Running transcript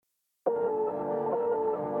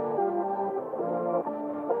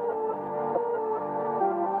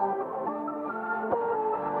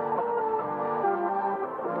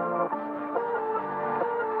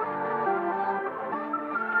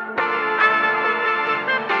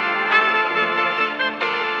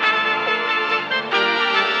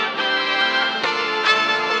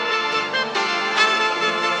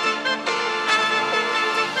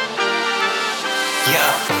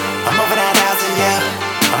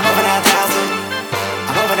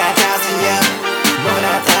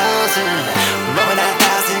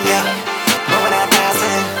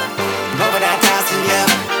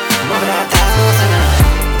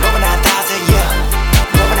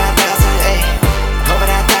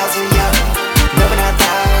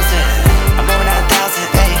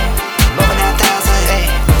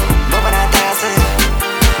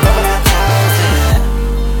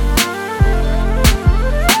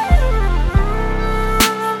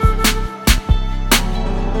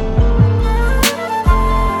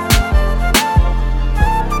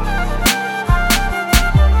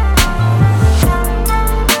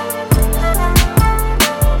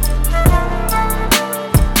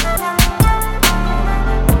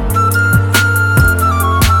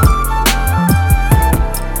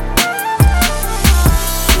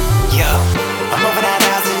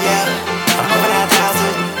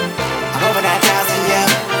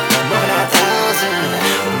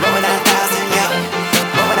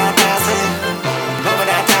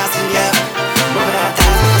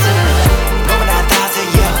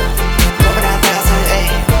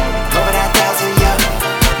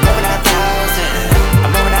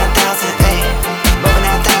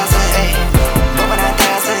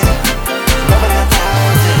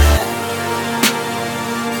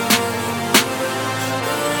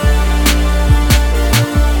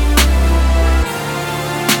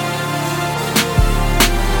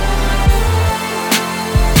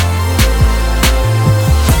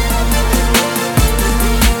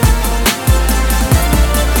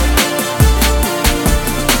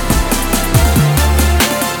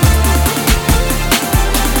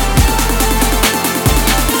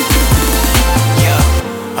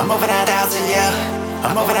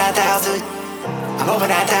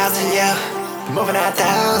moving at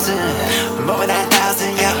 1,000, moving at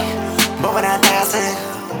 1,000, yeah, moving at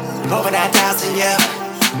 1,000, moving at 1,000, yeah,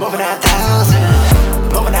 moving at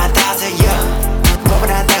 1,000, moving at 1,000, yeah, moving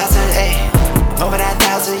at 1,000, ayy, moving at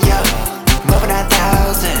 1,000, yeah, moving at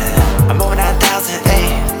 1,000, I'm moving at 1,000,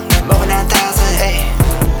 ayy, moving at 1,000, ayy,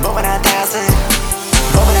 moving at 1,000.